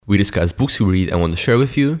We discuss books we read and want to share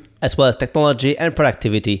with you, as well as technology and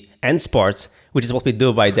productivity and sports, which is what we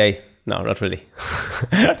do by day. No, not really.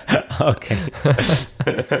 Okay.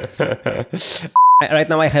 Right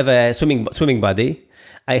now I have a swimming buddy,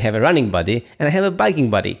 I have a running buddy, and I have a biking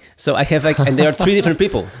buddy. So I have and there are three different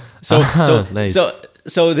people. So nice.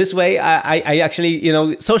 So this way I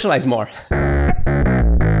actually socialize more.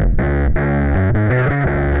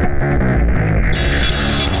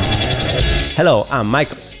 Hello, I'm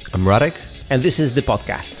Michael. I'm Radek, and this is the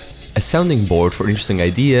podcast. a sounding board for interesting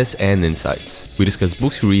ideas and insights. We discuss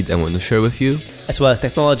books we read and want to share with you, as well as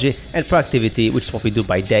technology and productivity, which is what we do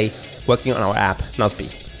by day, working on our app, Nozbe.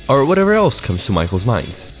 or whatever else comes to Michael's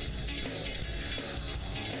mind.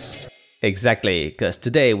 Exactly, because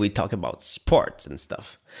today we talk about sports and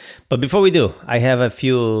stuff. But before we do, I have a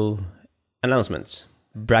few announcements,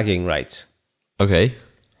 bragging rights. Okay.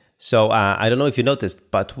 So I don't know if you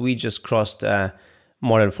noticed, but we just crossed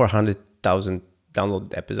more than 400,000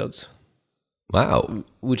 downloaded episodes. Wow.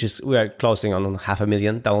 We are closing on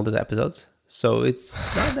 500,000 downloaded episodes. So it's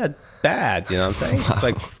not that bad, you know what I'm saying? Wow.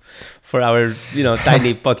 Like for our,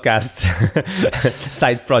 tiny podcast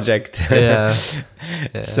side project. Yeah.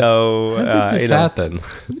 So How did this happen?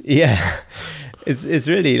 Yeah. It's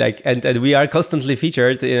really like, and we are constantly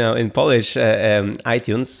featured, in Polish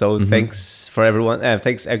iTunes. So thanks for everyone.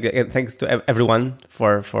 Thanks to everyone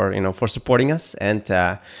for supporting us, and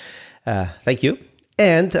thank you.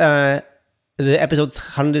 And the episode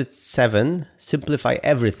 107, Simplify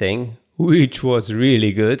Everything, which was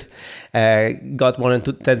really good, got more than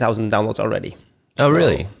 10,000 downloads already. Oh, So,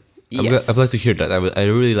 really? Yes. I'm glad to hear that. I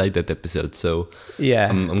really liked that episode, so Yeah.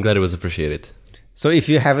 I'm glad it was appreciated. So if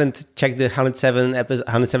you haven't checked the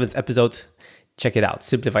 107th episode, check it out.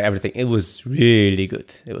 Simplify Everything. It was really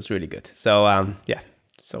good. So yeah.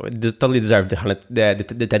 So it totally deserved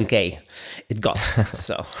the 10K it got.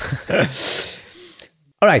 So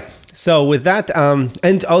all right. So with that,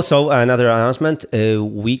 and also another announcement,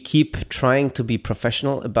 we keep trying to be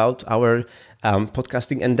professional about our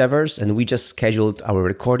podcasting endeavors, and we just scheduled our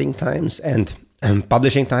recording times and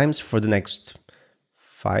publishing times for the next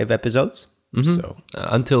 5 episodes. So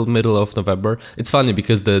Until middle of November. It's funny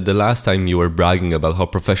because the last time you were bragging about how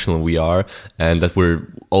professional we are and that we're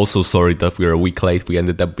also sorry that we're a week late, we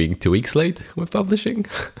ended up being 2 weeks late with publishing.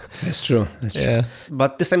 That's true. Yeah.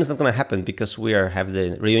 But this time it's not going to happen because we have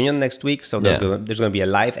the reunion next week. So there's going to be a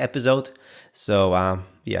live episode. So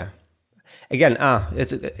yeah. Again,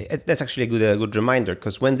 that's actually a good reminder,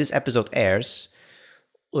 because when this episode airs,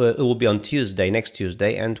 it will be on next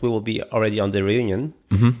Tuesday, and we will be already on the reunion.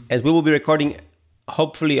 And we will be recording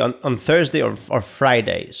hopefully on Thursday or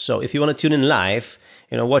Friday. So if you want to tune in live,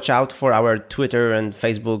 watch out for our Twitter and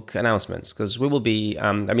Facebook announcements, because we will be,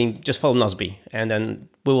 just follow Nozbe, and then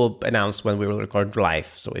we will announce when we will record live.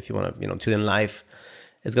 So if you want to, tune in live,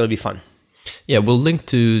 it's going to be fun. Yeah, we'll link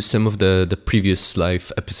to some of the previous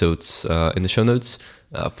live episodes in the show notes.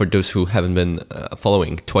 For those who haven't been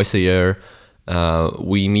following, twice a year,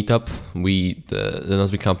 we meet up, the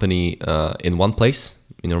Nozbe company, in one place.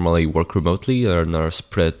 We normally work remotely and are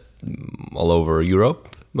spread all over Europe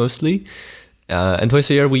mostly. And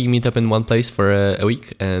twice a year we meet up in one place for a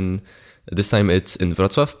week. And this time it's in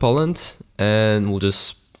Wrocław, Poland. And we'll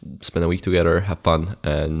just spend a week together, have fun,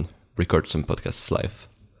 and record some podcasts live.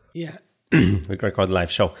 Yeah, we can record a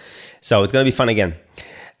live show. So it's going to be fun again.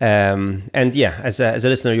 And yeah, as a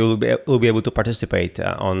listener, you will be able to participate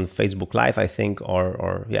on Facebook Live, I think,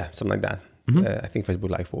 or something like that. I think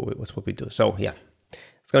Facebook Live was what we do. So yeah,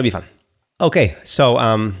 it's gonna be fun. Okay,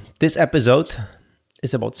 so this episode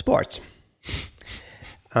is about sports.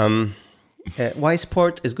 Why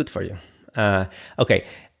sport is good for you? Okay,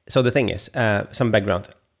 so the thing is, some background.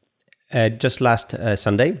 Just last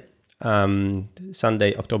Sunday,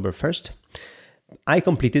 October 1st, I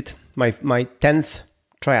completed my 10th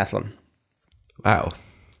triathlon. Wow.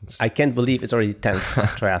 I can't believe it's already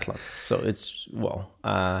 10th triathlon. So it's,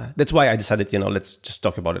 that's why I decided, let's just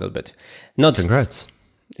talk about it a little bit. Congrats.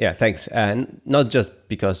 Yeah, thanks. And not just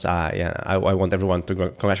because I want everyone to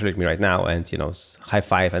congratulate me right now and, high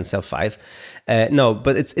five and self five. No,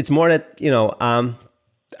 but it's more that,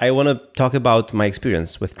 I want to talk about my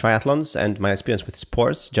experience with triathlons and my experience with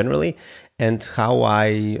sports generally, and how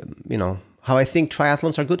I think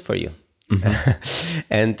triathlons are good for you.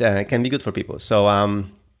 And can be good for people. So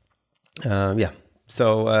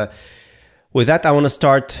So with that, I want to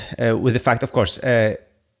start with the fact, of course, the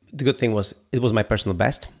good thing was it was my personal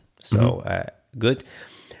best. So good.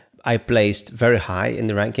 I placed very high in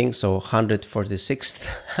the ranking, so 146th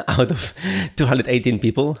out of 218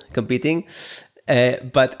 people competing.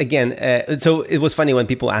 But again, so it was funny when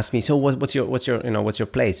people ask me, so what's your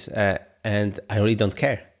place? And I really don't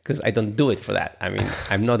care, because I don't do it for that. I mean,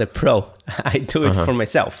 I'm not a pro. I do it for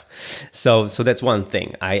myself. So that's one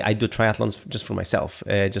thing. I do triathlons just for myself.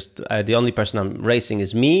 The only person I'm racing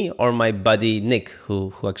is me or my buddy Nick,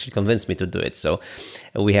 who actually convinced me to do it. So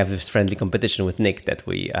we have this friendly competition with Nick that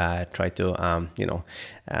we try to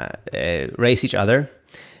race each other,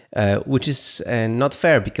 which is not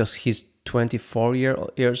fair, because he's 24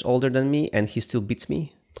 years older than me and he still beats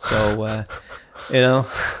me. So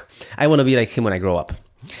I want to be like him when I grow up.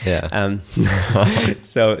 Yeah.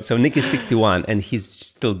 So Nick is 61 and he's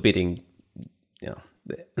still beating,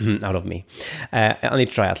 out of me on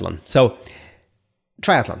each triathlon. So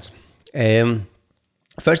triathlons.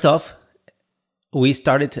 First off, we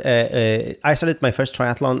started. I started my first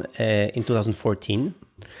triathlon in 2014.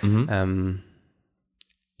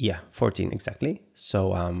 14 exactly.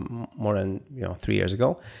 So more than 3 years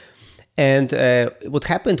ago. And what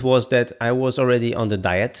happened was that I was already on the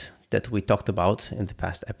diet that we talked about in the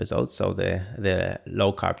past episodes. So the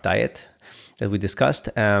low carb diet that we discussed,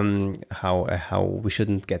 how we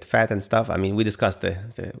shouldn't get fat and stuff. I mean, we discussed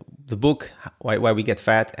the book, why we get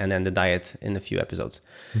fat, and then the diet in a few episodes.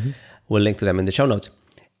 We'll link to them in the show notes.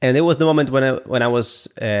 And it was the moment when I was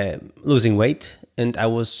losing weight and I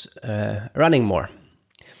was running more.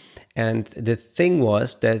 And the thing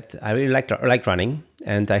was that I really like running,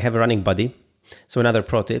 and I have a running buddy. So another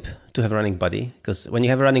pro tip, to have a running buddy, because when you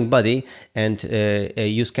have a running buddy and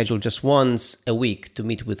you schedule just once a week to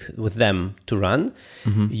meet with them to run,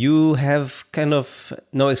 you have kind of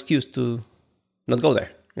no excuse to not go there,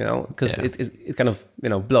 because it kind of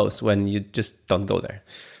blows when you just don't go there.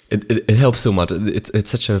 It helps so much. It's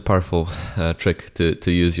such a powerful trick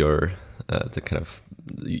to use to kind of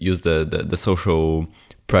use the social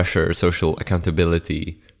pressure, social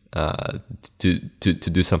accountability to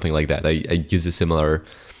do something like that. I use a similar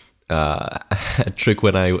trick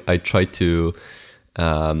when I try to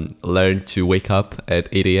learn to wake up at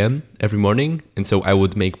 8 a.m. every morning. And so I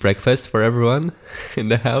would make breakfast for everyone in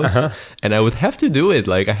the house. And I would have to do it.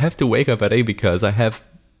 Like, I have to wake up at 8 because I have,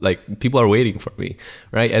 people are waiting for me,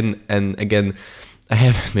 right? And again, I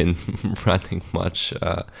haven't been running much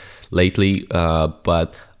lately,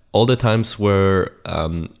 but all the times where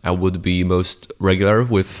I would be most regular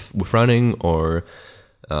with running or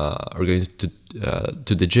going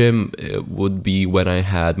to the gym, it would be when I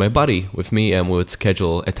had my buddy with me and we would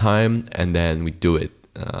schedule a time and then we do it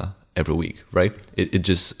every week, right?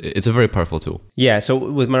 It's a very powerful tool. Yeah. So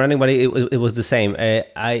with my running buddy, it was the same.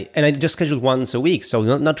 I just scheduled once a week, so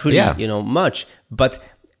not really much. But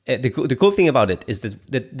the cool thing about it is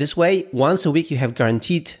that this way, once a week, you have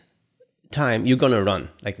guaranteed time you're gonna run,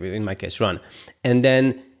 like in my case, run. And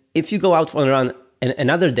then if you go out for a run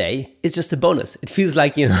another day, it's just a bonus. It feels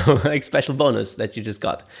like like special bonus that you just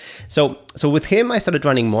got. So with him, I started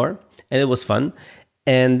running more, and it was fun.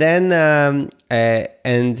 And then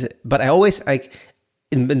but I always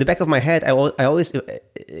in the back of my head, I always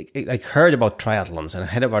heard about triathlons, and I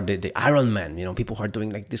heard about the Ironman. People who are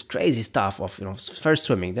doing like this crazy stuff of first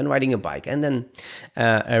swimming, then riding a bike, and then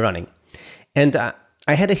running. And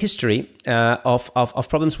I had a history of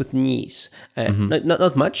problems with knees,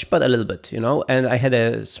 not much, but a little bit, and I had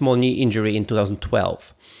a small knee injury in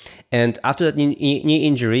 2012. And after that knee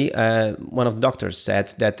injury, one of the doctors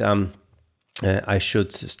said that I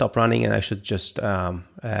should stop running and I should just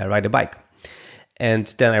ride a bike. And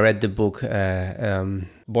then I read the book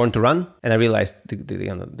Born to Run, and I realized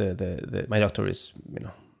my doctor is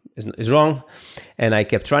wrong, and I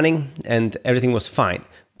kept running, and everything was fine.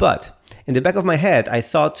 But in the back of my head, I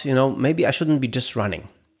thought, maybe I shouldn't be just running.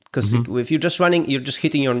 Because if you're just running, you're just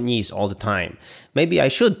hitting your knees all the time. Maybe I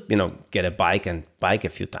should, get a bike and bike a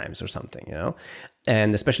few times or something,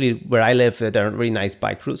 And especially where I live, there are really nice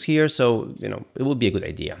bike routes here. So, it would be a good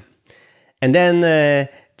idea. And then there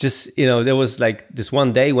was like this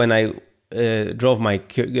one day when I drove my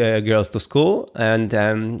girls to school, and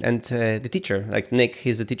the teacher, like Nick, he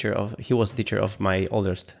was the teacher of my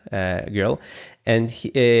oldest girl, and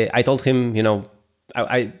I told him,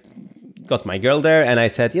 I got my girl there, and I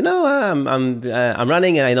said, I'm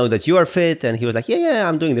running, and I know that you are fit, and he was like, yeah,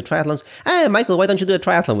 I'm doing the triathlons. Hey, Michael, why don't you do a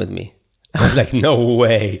triathlon with me? I was like, no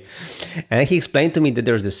way. And he explained to me that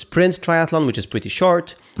there's the sprint triathlon, which is pretty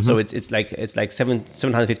short. So it's like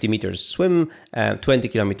 750 meters swim, 20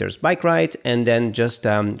 kilometers bike ride, and then just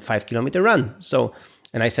 5-kilometer run. So,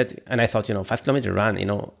 and I thought, 5-kilometer run,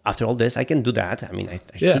 after all this, I can do that. I mean, I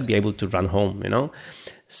should be able to run home,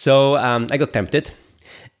 So I got tempted.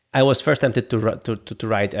 I was first tempted to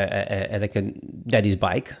ride like a daddy's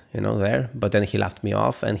bike, there. But then he laughed me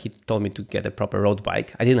off and he told me to get a proper road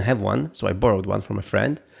bike. I didn't have one, so I borrowed one from a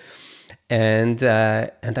friend, and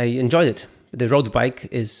I enjoyed it. The road bike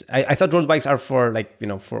is. I thought road bikes are for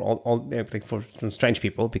for all like for strange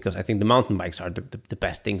people, because I think the mountain bikes are the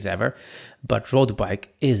best things ever, but road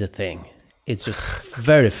bike is a thing. It's just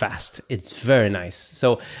very fast. It's very nice.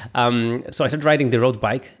 So I started riding the road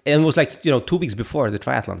bike, and it was 2 weeks before the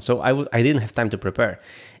triathlon. So I didn't have time to prepare,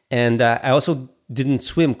 and I also didn't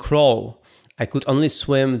crawl. I could only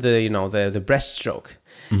swim the breaststroke,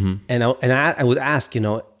 and I would ask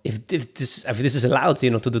if this is allowed to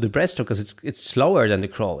do the breaststroke, because it's slower than the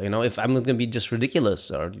crawl. If I'm not going to be just ridiculous,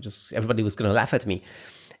 or just everybody was going to laugh at me.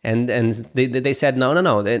 And they said no.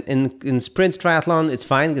 In sprint triathlon it's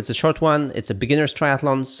fine. It's a short one. It's a beginner's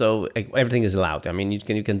triathlon, so everything is allowed. I mean, you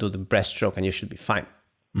can do the breaststroke and you should be fine.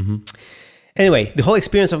 Anyway, the whole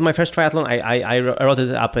experience of my first triathlon, I wrote it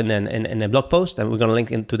up in a blog post, and we're gonna link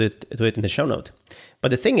to it in the show note. But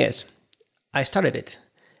the thing is, I started it.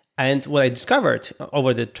 And what I discovered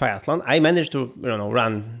over the triathlon, I managed to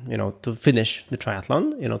run, to finish the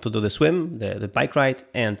triathlon, to do the swim, the bike ride,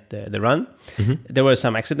 and the run. There were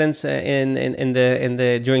some accidents during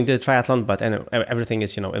the triathlon, but everything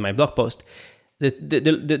is in my blog post.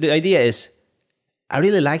 The idea is, I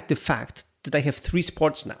really like the fact that I have 3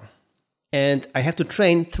 sports now, and I have to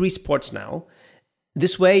train 3 sports now.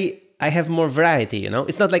 This way, I have more variety,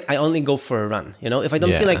 It's not like I only go for a run, If I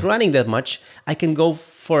don't feel like running that much, I can go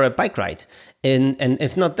for a bike ride. And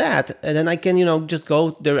if not that, then I can, just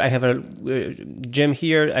go there. I have a gym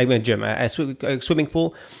here. I mean, a swimming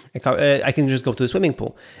pool. I can just go to the swimming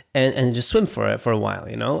pool and just swim for a while,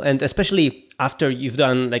 And especially after you've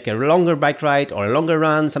done like a longer bike ride or a longer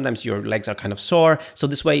run, sometimes your legs are kind of sore. So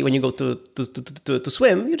this way, when you go to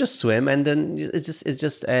swim, you just swim, and then it's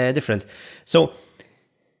just different. So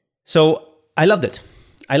I loved it.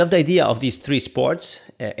 I love the idea of these 3 sports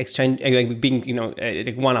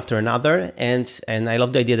being one after another, and I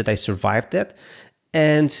love the idea that I survived that.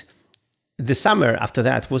 And the summer after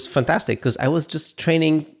that was fantastic, because I was just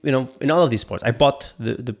training in all of these sports. I bought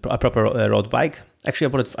a proper road bike.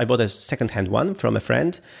 Actually, I bought a second-hand one from a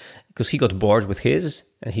friend, because he got bored with his,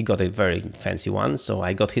 and he got a very fancy one. So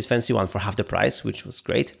I got his fancy one for half the price, which was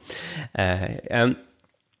great.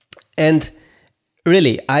 And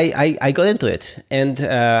really, I got into it, and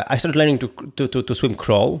I started learning to swim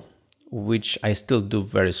crawl, which I still do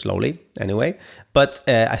very slowly anyway. But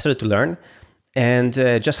I started to learn, and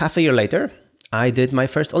just half a year later, I did my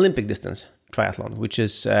first Olympic distance triathlon, which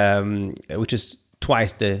is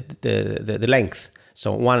twice the length.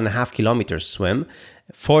 So 1.5 kilometers swim,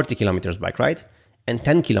 40 kilometers bike ride, and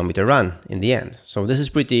 10-kilometer run in the end. So this is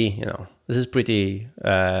pretty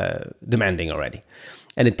demanding already.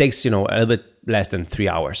 And it takes, a little bit less than 3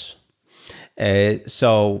 hours.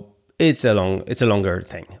 So it's a longer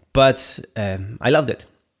thing, but I loved it.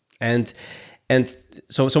 And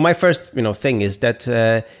so my first, thing is that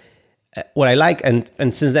what I like, and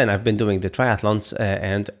since then I've been doing the triathlons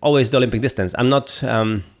and always the Olympic distance. I'm not,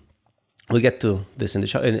 we'll get to this in the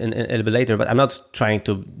show in a little bit later, but I'm not trying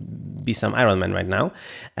to be some Ironman right now.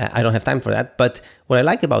 I don't have time for that. But what I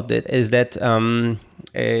like about it is that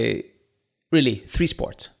really 3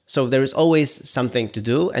 sports. So there is always something to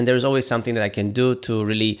do, and there is always something that I can do to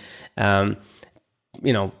really, to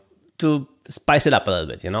spice it up a little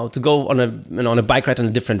bit, to go on a bike ride on a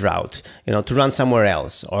different route, to run somewhere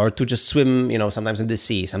else, or to just swim, sometimes in the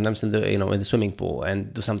sea, sometimes in the, in the swimming pool,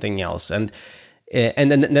 and do something else. And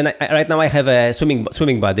then right now I have a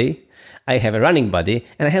swimming buddy, I have a running buddy,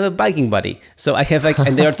 and I have a biking buddy. So I have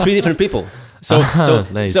and there are 3 different people. So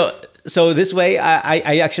nice. So this way,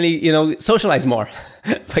 I actually socialize more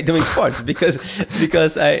by doing sports, because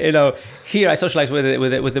here I socialize with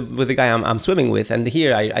the guy I'm swimming with, and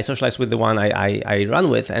here I socialize with the one I run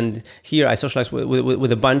with, and here I socialize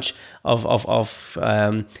with a bunch of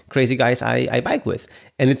crazy guys I bike with,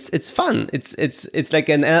 and it's fun. It's like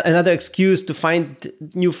another excuse to find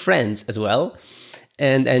new friends as well,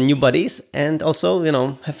 and new buddies, and also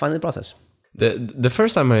have fun in the process. The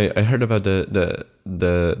first time I heard about the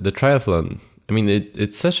triathlon, I mean,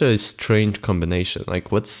 it's such a strange combination.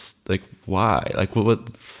 Like, why? Like,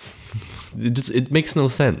 what? It makes no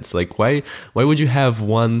sense. Like, why would you have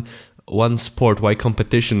one sport, why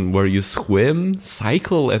competition where you swim,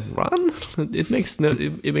 cycle, and run? It makes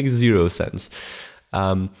 0 sense.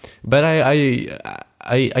 But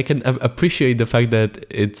I can appreciate the fact that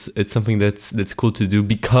it's something that's cool to do,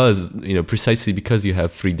 because precisely because you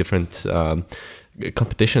have 3 different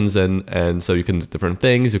competitions, and so you can do different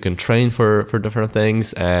things. You can train for different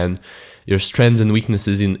things, and your strengths and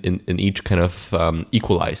weaknesses in each kind of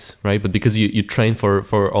equalize, right? But because you train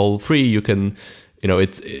for all three, you can,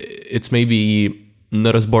 it's maybe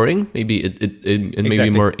not as boring. Maybe it may be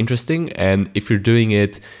more interesting. And if you're doing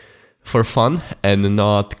it for fun and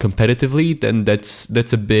not competitively, then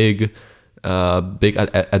that's a big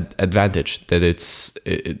advantage.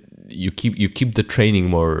 That you keep the training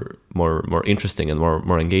more interesting and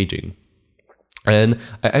more engaging. And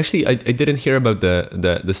I didn't hear about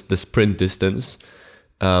the sprint distance.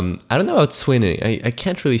 I don't know about swimming. I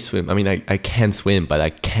can't really swim. I mean, I can swim, but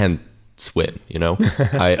I can't swim,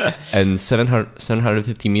 and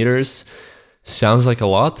 750 meters sounds like a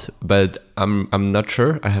lot, but I'm not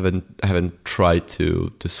sure. I haven't tried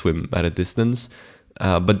to swim at a distance.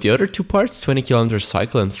 But the other two parts, 20 kilometers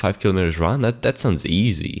cycle and 5 kilometers run, that sounds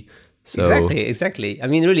easy. So Exactly. I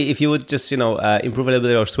mean, really, if you would just improve a little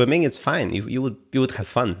bit of swimming, it's fine. You would have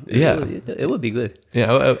fun. It would be good.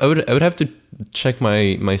 Yeah, I would have to check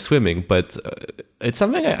my swimming, but it's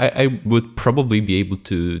something I would probably be able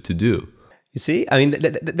to do. You see, I mean,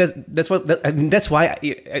 that's why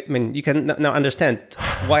you can now understand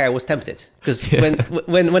why I was tempted, because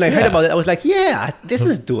when I heard about it, I was like, yeah, this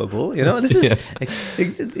is doable. This is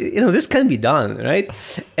this can be done, right?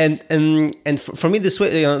 And for me,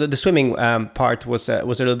 the swimming part was a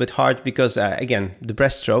little bit hard because again, the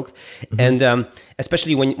breaststroke, and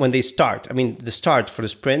especially when they start. I mean, the start for the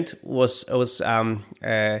sprint was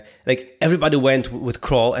like everybody went with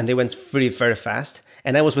crawl and they went really very fast.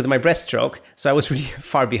 And I was with my breaststroke, so I was really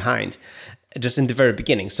far behind, just in the very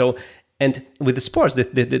beginning. So, and with the sports,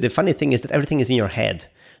 the funny thing is that everything is in your head.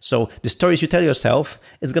 So the stories you tell yourself,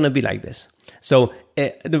 it's gonna be like this. So,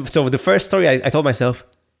 the first story I told myself,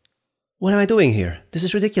 what am I doing here? This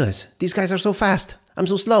is ridiculous. These guys are so fast. I'm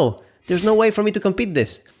so slow. There's no way for me to complete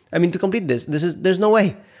this. There's no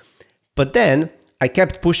way. But then I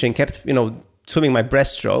kept pushing, swimming my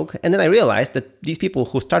breaststroke, and then I realized that these people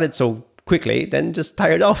who started so quickly then just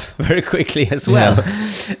tired off very quickly as well.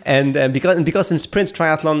 And because in sprint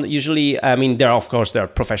triathlon, usually, I mean, there are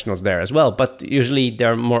professionals there as well, but usually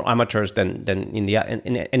there are more amateurs than in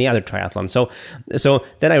any other triathlon. So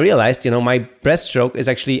then I realized, my breaststroke is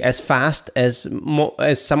actually as fast as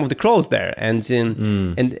some of the crawls there. And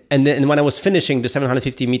then when I was finishing the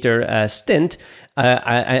 750 meter stint,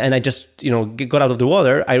 I just got out of the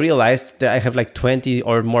water, I realized that I have like 20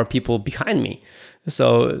 or more people behind me.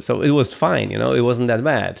 So it was fine, it wasn't that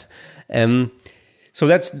bad. So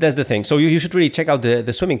that's the thing. So you should really check out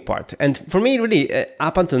the swimming part. And for me, really,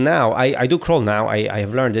 up until now, I do crawl now. I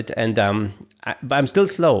have learned it, and but I'm still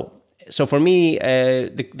slow. So for me,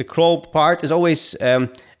 the crawl part is always.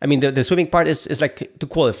 The swimming part is like to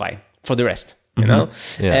qualify for the rest. Yeah.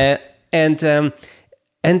 And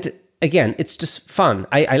again, it's just fun.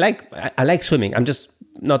 I like swimming. I'm just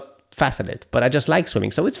not fast at it, but I just like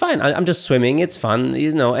swimming, so it's fine. I'm just swimming, it's fun,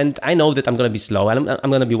 and I know that I'm gonna be slow, and I'm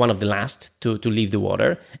gonna be one of the last to leave the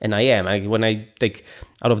water, and I am. When I take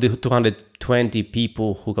out of the 220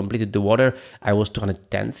 people who completed the water, I was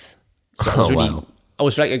 210th. So I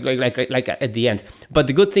was like at the end. But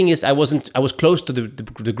the good thing is I was close to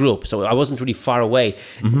the group, so I wasn't really far away.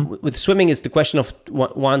 Mm-hmm. With swimming, it's the question of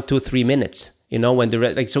 1, 2, 3 minutes.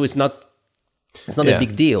 When so it's not. It's not a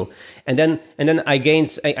big deal, and then I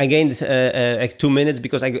gained like 2 minutes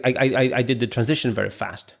because I did the transition very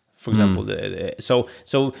fast. For example, so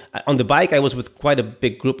on the bike I was with quite a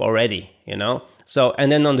big group already, So and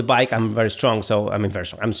then on the bike I'm very strong.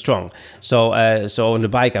 I'm strong. So on the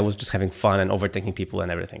bike I was just having fun and overtaking people and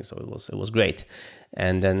everything. So it was great.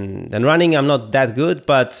 And then running I'm not that good,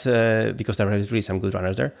 but because there are really some good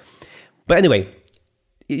runners there. But anyway,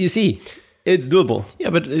 you see. It's doable. Yeah,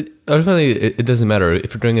 but ultimately, it doesn't matter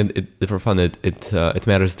if you're doing it for fun. It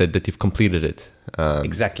matters that you've completed it.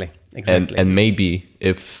 Exactly. And maybe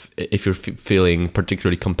if you're feeling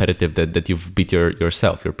particularly competitive, that you've beat your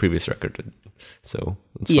previous record. So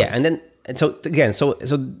so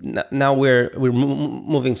now we're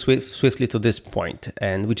moving swiftly to this point,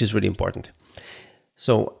 and which is really important.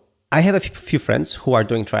 So I have a few friends who are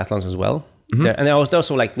doing triathlons as well. Mm-hmm. And they're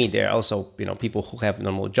also like me. They're also, people who have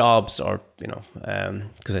normal jobs or,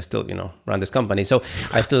 because I still, run this company. So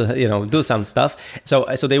I still, do some stuff.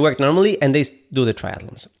 So they work normally and they do the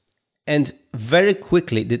triathlons. And very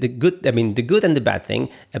quickly, the good and the bad thing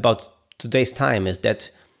about today's time is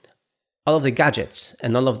that all of the gadgets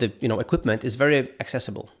and all of the, equipment is very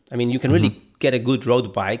accessible. I mean, you can really get a good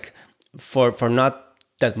road bike for not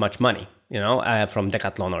that much money. From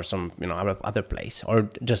Decathlon or some, other place, or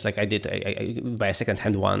just like I did, I buy a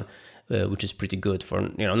second-hand one, which is pretty good for,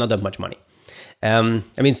 not that much money. I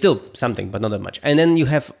mean, still something, but not that much. And then you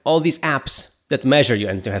have all these apps that measure you,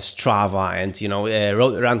 and you have Strava and,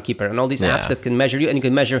 Runkeeper and all these apps that can measure you, and you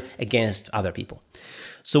can measure against other people.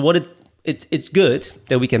 So what it's good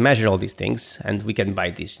that we can measure all these things, and we can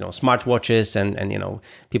buy these, smart watches, and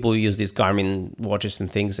people use these Garmin watches and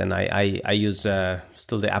things, and I use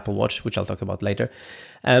still the Apple Watch, which I'll talk about later.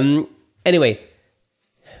 Anyway,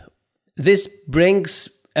 this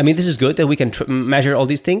is good that we can measure all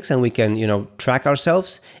these things, and we can track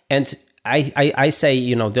ourselves. And I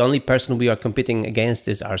say the only person we are competing against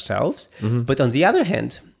is ourselves. Mm-hmm. But on the other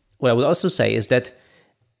hand, what I would also say is that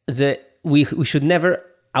we should never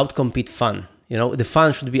outcompete fun. The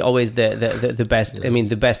fun should be always the best. Yeah. I mean,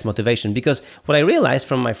 the best motivation, because what I realized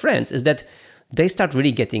from my friends is that they start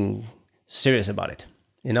really getting serious about it.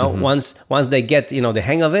 Mm-hmm. Once they get the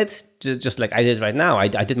hang of it, just like I did right now. I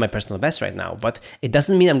did my personal best right now, but it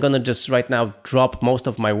doesn't mean I'm gonna just right now drop most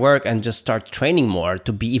of my work and just start training more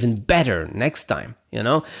to be even better next time.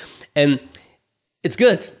 And it's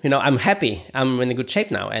good. I'm happy. I'm in a good shape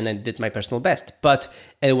now, and I did my personal best. But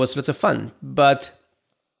it was lots of fun. But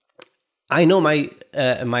I know my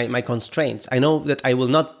constraints. I know that I will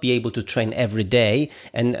not be able to train every day.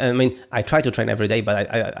 And I mean, I try to train every day, but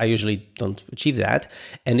I usually don't achieve that.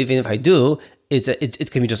 And even if I do,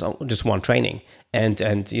 it can be just one training, and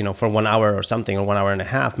for 1 hour or something, or 1 hour and a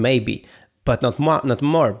half maybe, but not much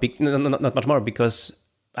more, because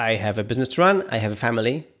I have a business to run, I have a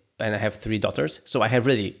family, and I have 3 daughters, so I have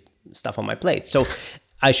really stuff on my plate. So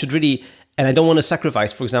I should really, and I don't want to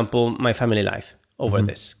sacrifice, for example, my family life over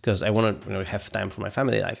this, because I want to have time for my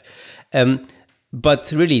family life.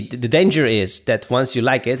 But really, the danger is that once you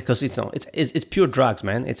like it, because it's pure drugs,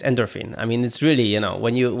 man. It's endorphin. I mean, it's really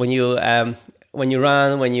when you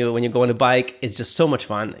run, when you go on a bike, it's just so much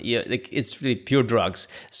fun. It's really pure drugs.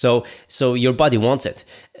 So your body wants it,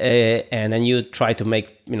 and then you try to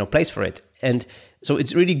make place for it. And so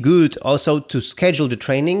it's really good also to schedule the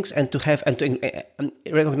trainings, and to have and to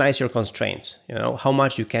recognize your constraints. How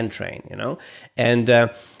much you can train.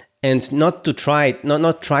 And not to try,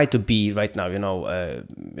 not try to be right now.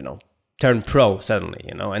 Turn pro suddenly.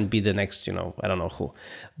 And be the next. I don't know who,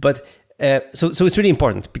 but. So it's really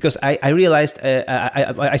important, because I realized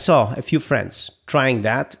I saw a few friends trying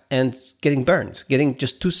that and getting burned, getting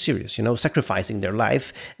just too serious, sacrificing their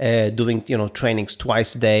life, doing trainings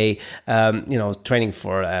twice a day, training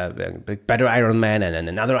for a better Ironman and then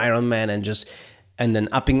another Ironman, and then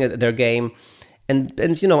upping their game, and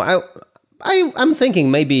I'm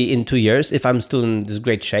thinking maybe in 2 years, if I'm still in this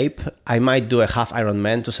great shape, I might do a half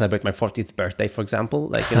Ironman to celebrate my 40th birthday, for example,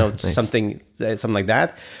 like nice. something like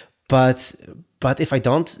that. But if I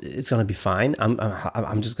don't, it's gonna be fine.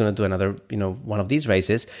 I'm just gonna do another one of these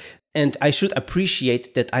races, and I should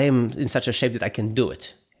appreciate that I am in such a shape that I can do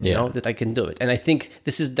it. That I can do it, and I think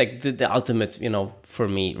this is like the ultimate for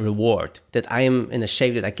me reward, that I am in a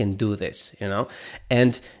shape that I can do this,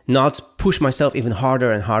 and not push myself even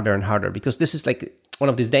harder and harder and harder, because this is like one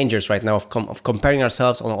of these dangers right now of comparing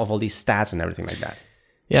ourselves of all these stats and everything like that.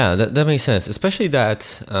 Yeah, that makes sense, especially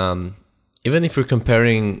that even if you're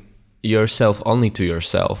comparing yourself only to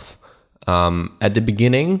yourself, at the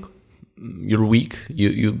beginning you're weak,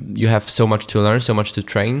 you have so much to learn, so much to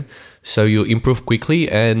train, so you improve quickly,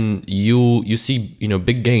 and you see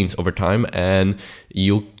big gains over time, and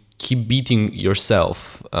you keep beating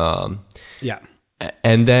yourself, and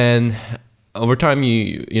then over time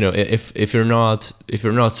if you're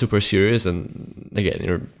not super serious, and again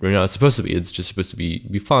you're not supposed to be, it's just supposed to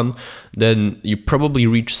be fun, then you probably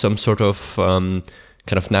reach some sort of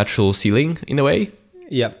kind of natural ceiling in a way.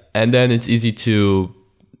 Yeah. And then it's easy to,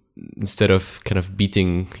 instead of kind of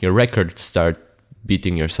beating your record, start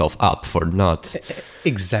beating yourself up for not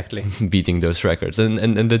exactly beating those records. And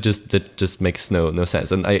that just makes no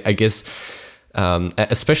sense. And I guess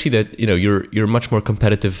especially that you're much more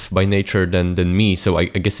competitive by nature than me, so I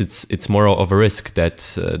guess it's more of a risk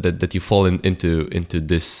that you fall into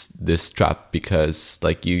this trap, because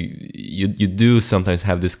like you do sometimes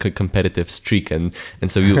have this competitive streak, and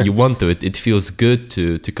so you want to, it feels good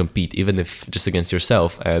to compete, even if just against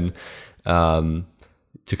yourself, and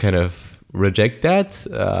to kind of reject that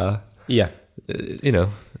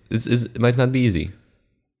it might not be easy.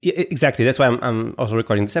 Yeah, exactly. That's why I'm also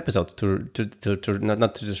recording this episode, to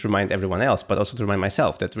not to just remind everyone else, but also to remind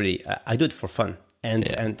myself that really I do it for fun,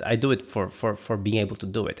 and I do it for being able to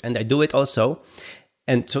do it, and I do it also.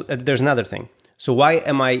 And so there's another thing. So why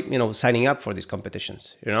am I signing up for these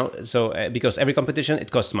competitions? So because every competition, it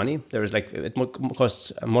costs money. There is it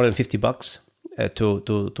costs more than $50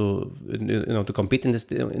 to compete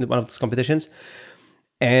in one of these competitions.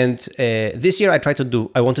 And this year I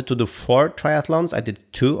wanted to do 4 triathlons. I did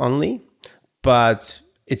 2 only, but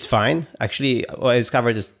it's fine. Actually, what I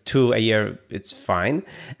discovered is 2 a year. It's fine.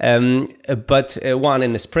 But 1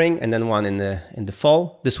 in the spring and then 1 in the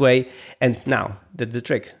fall this way. And now that's the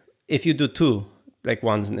trick. If you do 2, like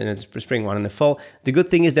 1 in the spring, 1 in the fall, the good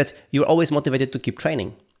thing is that you're always motivated to keep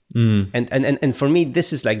training. And for me,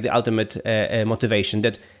 this is like the ultimate motivation,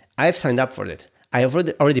 that I've signed up for it. I have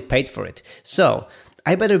already paid for it. So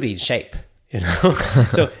I better be in shape,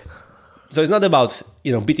 so it's not about,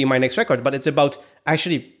 beating my next record, but it's about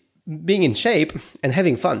actually being in shape and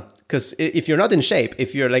having fun. Because if you're not in shape,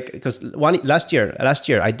 if you're like, because last year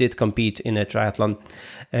I did compete in a triathlon,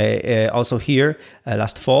 also here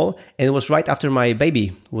last fall, and it was right after my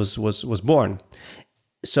baby was born.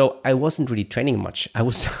 So I wasn't really training much. I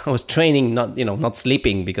was training, not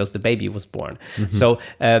sleeping, because the baby was born. So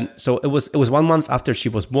it was 1 month after she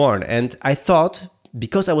was born, and I thought,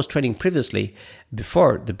 because I was training previously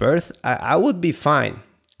before the birth, I would be fine,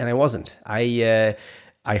 and I wasn't. I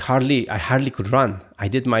hardly could run. I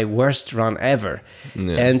did my worst run ever,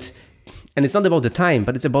 and it's not about the time,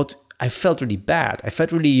 but it's about, I felt really bad. I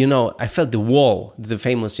felt really, I felt the wall, the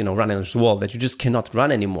famous, runner's wall, that you just cannot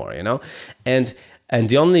run anymore, And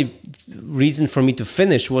the only reason for me to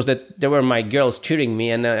finish was that there were my girls cheering me,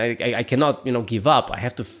 and I cannot, give up. I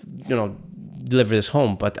have to, deliver this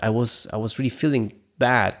home. But I was really feeling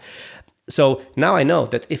bad. So now I know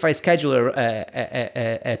that if I schedule a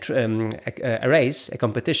race, a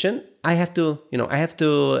competition, I have to,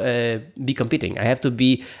 be competing. I have to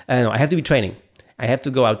be training. I have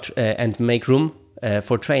to go out and make room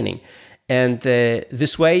for training. And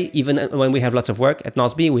this way, even when we have lots of work at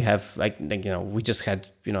Nosby, we have we just had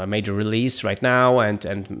a major release right now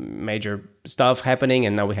and major stuff happening,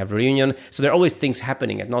 and now we have a reunion. So there are always things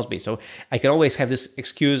happening at Nosby. So I can always have this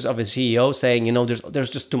excuse of a CEO saying, there's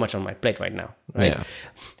just too much on my plate right now, right? Yeah.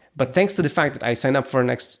 But thanks to the fact that I signed up for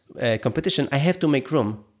next competition, I have to make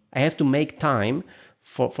room. I have to make time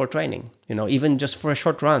for training. Even just for a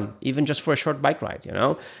short run, even just for a short bike ride.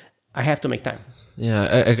 I have to make time.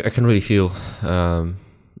 Yeah, I can really feel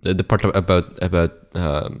the part about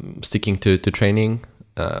sticking to training.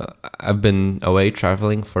 I've been away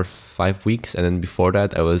traveling for 5 weeks, and then before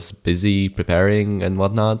that I was busy preparing and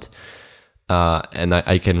whatnot, and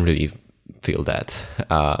I can really feel that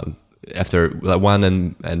after like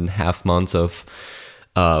 1.5 months of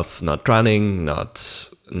not running, not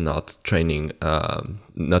training,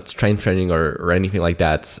 not strength training or anything like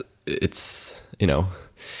that. It's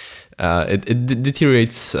it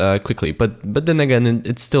deteriorates quickly, but then again,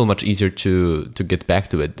 it's still much easier to get back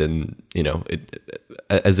to it than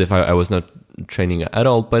as if I was not training at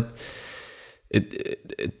all. But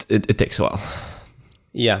it takes a while.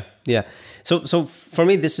 Yeah. So for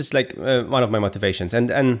me, this is like one of my motivations,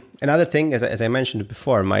 and another thing, as I mentioned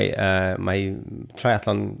before, my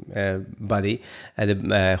triathlon buddy,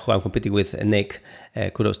 who I'm competing with, Nick.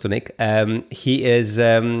 Kudos to Nick. He's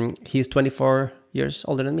 24 years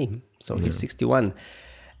older than me, so he's 61,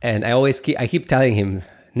 and I keep telling him,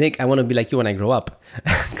 Nick, I want to be like you when I grow up,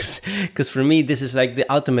 because for me this is like the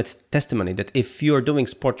ultimate testimony that if you're doing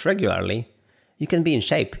sports regularly, you can be in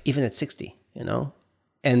shape even at 60,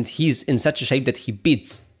 and he's in such a shape that he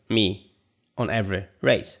beats me on every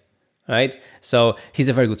race, right? So he's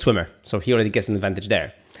a very good swimmer, so he already gets an advantage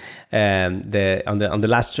there. On the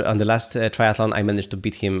last triathlon, I managed to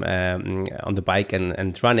beat him on the bike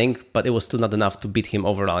and running, but it was still not enough to beat him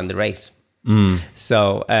overall in the race.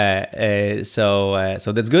 So that's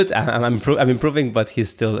good. I'm improving, but he's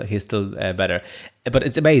still better. But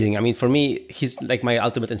it's amazing. I mean, for me, he's like my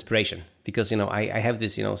ultimate inspiration, because I have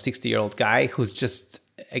this 60-year-old guy who's just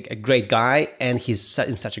a great guy, and he's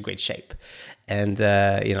in such a great shape. And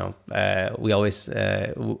we always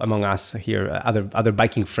among us here, other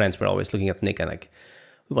biking friends, we're always looking at Nick and like,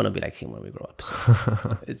 we want to be like him when we grow up.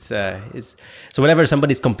 So it's so whenever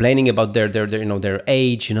somebody's complaining about their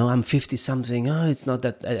age, I'm 50 something. Oh, it's not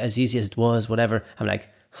that as easy as it was. Whatever. I'm like,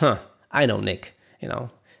 I know Nick.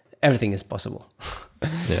 Everything is possible.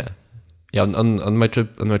 Yeah. On my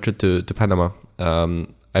trip to Panama,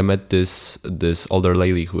 I met this older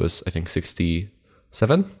lady who was, I think,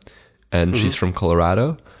 67. And she's from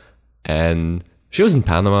Colorado, and she was in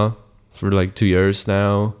Panama for like 2 years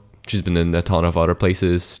now. She's been in a ton of other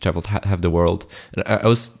places, traveled half the world. And I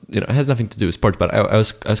was, it has nothing to do with sport, but I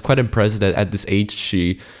was quite impressed that at this age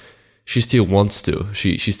she still wants to.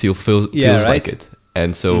 She still feels right? like it.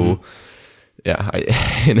 And so,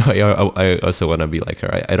 I also want to be like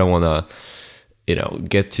her. I don't want to,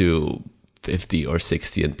 get to 50 or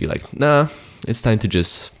 60 and be like, nah, it's time to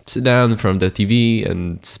just sit down in front of the TV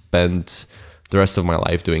and spend the rest of my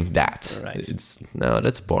life doing that. Right.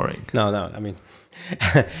 That's boring. No, I mean,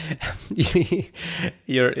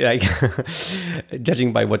 you're like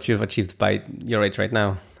judging by what you've achieved by your age right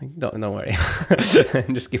now. Like, don't worry,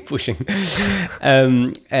 just keep pushing.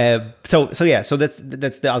 So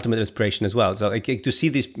that's the ultimate inspiration as well. So like to see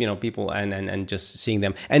these people and just seeing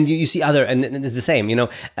them, and you see other, and it's the same.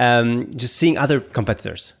 Just seeing other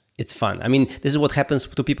competitors. It's fun. I mean, this is what happens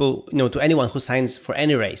to people, to anyone who signs for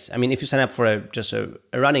any race. I mean, if you sign up for just a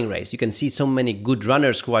running race, you can see so many good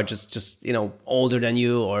runners who are just older than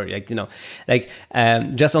you, or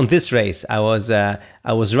just on this race, I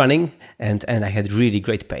was running and I had really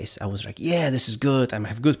great pace. I was like, yeah, this is good. I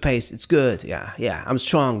have good pace. It's good. Yeah, I'm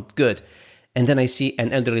strong. Good. And then I see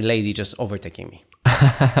an elderly lady just overtaking me,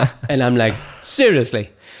 and I'm like,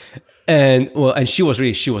 seriously. And she was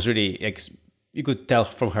really. You could tell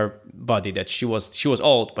from her body that she was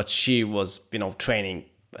old, but she was training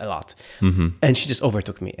a lot, and she just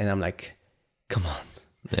overtook me, and I'm like, come on.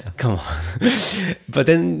 But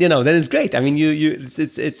then then it's great. I mean,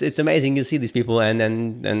 it's amazing. You see these people, and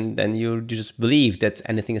then you just believe that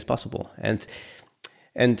anything is possible, and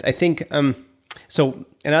I think so.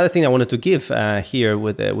 Another thing I wanted to give here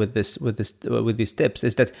with these tips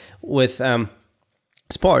is that with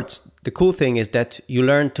sports, the cool thing is that you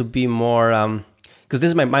learn to be more, because this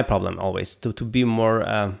is my problem always, to be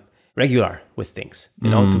more regular with things,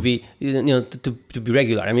 to be to be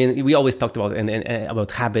regular. I mean, we always talked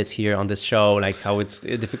about habits here on this show, like how it's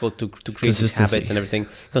difficult to create these habits and everything.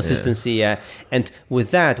 Consistency, yeah. And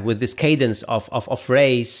with this cadence of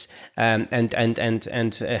race and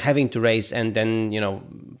having to race, and then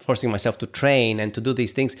forcing myself to train and to do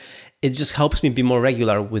these things, it just helps me be more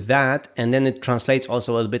regular with that, and then it translates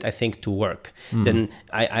also a little bit, I think, to work. Then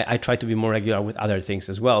I try to be more regular with other things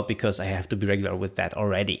as well, because I have to be regular with that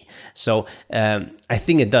already. So I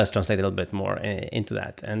think it does translate a little bit more into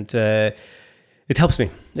that, and it helps me.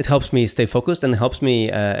 It helps me stay focused, and it helps me,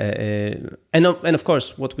 and of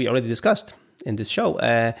course, what we already discussed in this show,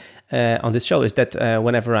 on this show, is that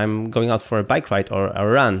whenever I'm going out for a bike ride or a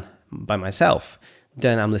run by myself,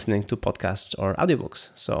 then I'm listening to podcasts or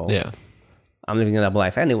audiobooks. So yeah, I'm living a double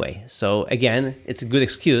life anyway. So again, it's a good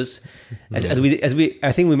excuse. As we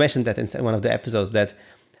I think we mentioned that in one of the episodes, that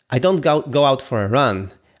I don't go out for a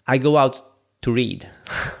run. I go out to read.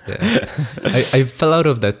 Yeah, I fell out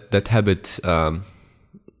of that habit over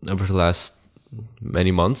the last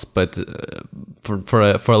many months, but for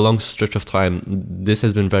a long stretch of time, this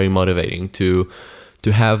has been very motivating to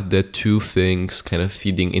have the two things kind of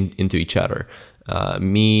feeding into each other.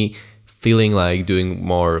 Me feeling like doing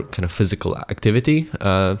more kind of physical activity,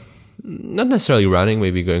 not necessarily running,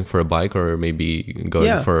 maybe going for a bike or maybe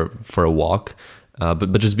going for a walk,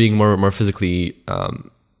 but just being more physically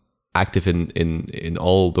active in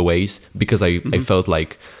all the ways, because I felt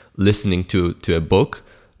like listening to a book,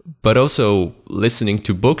 but also listening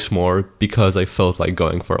to books more because I felt like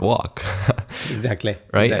going for a walk. Exactly.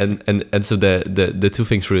 Right. Exactly. And so the two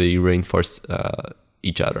things really reinforce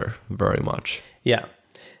each other very much. Yeah.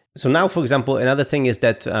 So now, for example, another thing is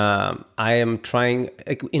that I am trying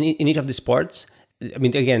in each of the sports. I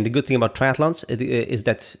mean, again, the good thing about triathlons is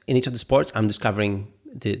that in each of the sports, I'm discovering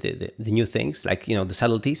the new things, like the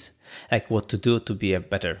subtleties, like what to do to be a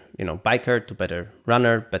better biker, to better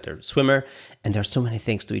runner, better swimmer, and there's so many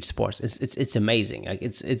things to each sport. It's amazing. Like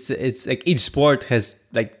it's like each sport has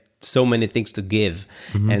like so many things to give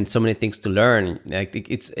and so many things to learn. Like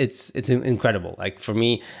it's incredible. Like for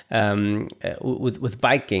me, with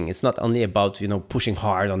biking, it's not only about pushing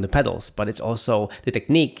hard on the pedals, but it's also the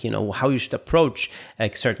technique. How you should approach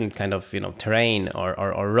like certain kind of terrain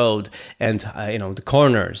or road, and the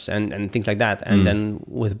corners and things like that. And then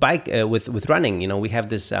with with running, we have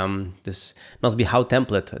this must be how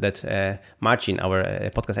template that Marcin, our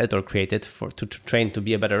podcast editor, created to train to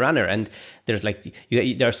be a better runner. And there's like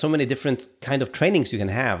there are so many different kind of trainings you can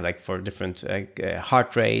have, like for different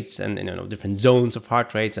heart rates and different zones of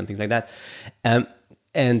heart rates and things like that.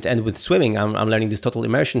 And with swimming, I'm learning this total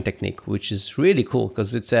immersion technique, which is really cool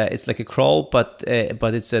because it's like a crawl, but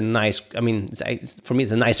it's a nice. I mean, for me,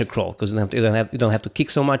 it's a nicer crawl because you don't have to kick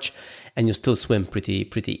so much, and you still swim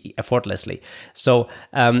pretty effortlessly. So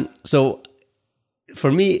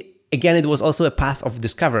for me, again, it was also a path of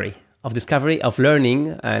discovery, of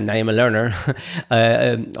learning, and I am a learner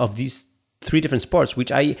of these three different sports,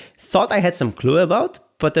 which I thought I had some clue about,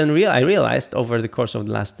 but then I realized over the course of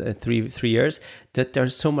the last three years that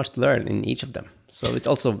there's so much to learn in each of them. So it's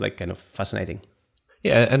also like kind of fascinating.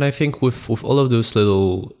 Yeah, and I think with all of those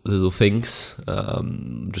little things,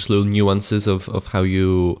 just little nuances of how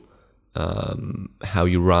you how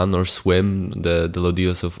you run or swim, the little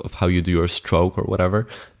details of how you do your stroke or whatever.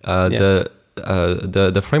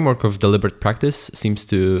 The framework of deliberate practice seems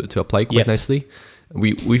to apply quite nicely.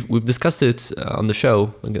 We've discussed it on the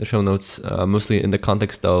show, in the show notes, mostly in the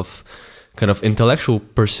context of kind of intellectual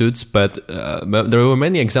pursuits, but there were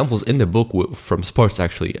many examples in the book from sports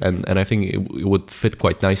actually, and I think it would fit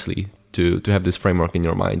quite nicely to have this framework in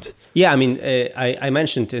your mind. Yeah, I mean, I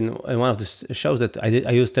mentioned in one of the shows that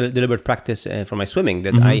I use deliberate practice for my swimming.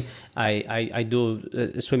 That I do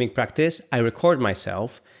swimming practice. I record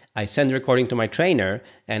myself. I send recording to my trainer,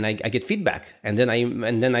 and I get feedback, and then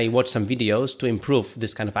I watch some videos to improve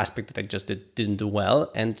this kind of aspect that I just didn't do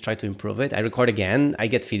well, and try to improve it. I record again, I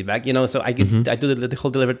get feedback, so I get I do the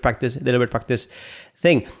whole deliberate practice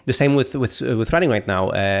thing. The same with running right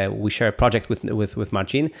now. We share a project with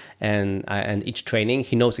Marcin, and each training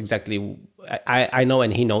he knows exactly. I know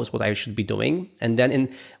and he knows what I should be doing, and then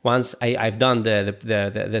once I've done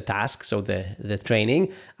the task, so the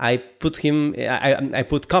training, I put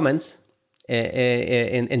comments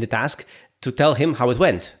in the task to tell him how it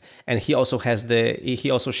went, and he also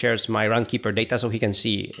shares my Runkeeper data, so he can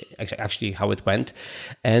see actually how it went,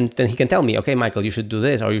 and then he can tell me, okay, Michael, you should do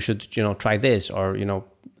this, or you should try this, or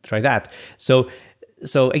try that. So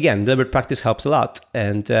again, deliberate practice helps a lot,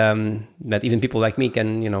 and that even people like me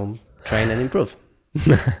can train and improve.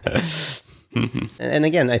 And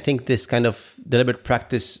again, I think this kind of deliberate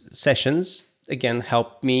practice sessions again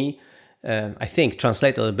help me, I think,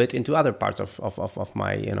 translate a little bit into other parts of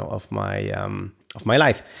my of my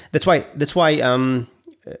life. That's why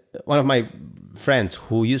one of my friends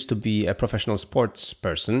who used to be a professional sports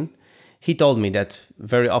person, he told me that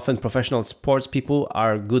very often professional sports people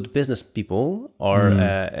are good business people, or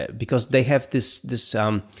because they have this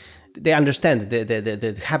they understand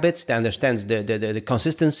the habits, they understand the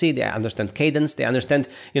consistency, they understand cadence, they understand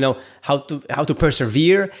how to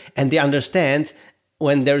persevere, and they understand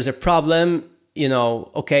when there is a problem,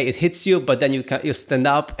 okay, it hits you, but then you stand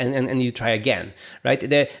up and you try again, right?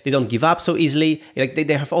 They don't give up so easily. Like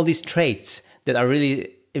they have all these traits that are really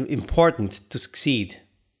important to succeed,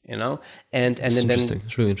 and then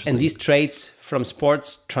It's really interesting. And these traits from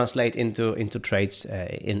sports translate into traits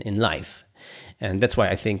in life. And that's why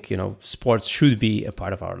I think, sports should be a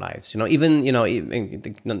part of our lives. Even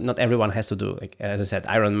not everyone has to do, like, as I said,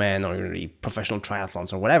 Ironman or really professional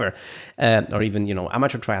triathlons or whatever, or even,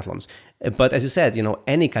 amateur triathlons. But as you said,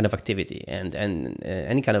 any kind of activity and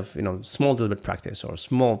any kind of, small deliberate practice or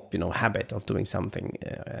small, habit of doing something,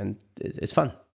 and it's fun.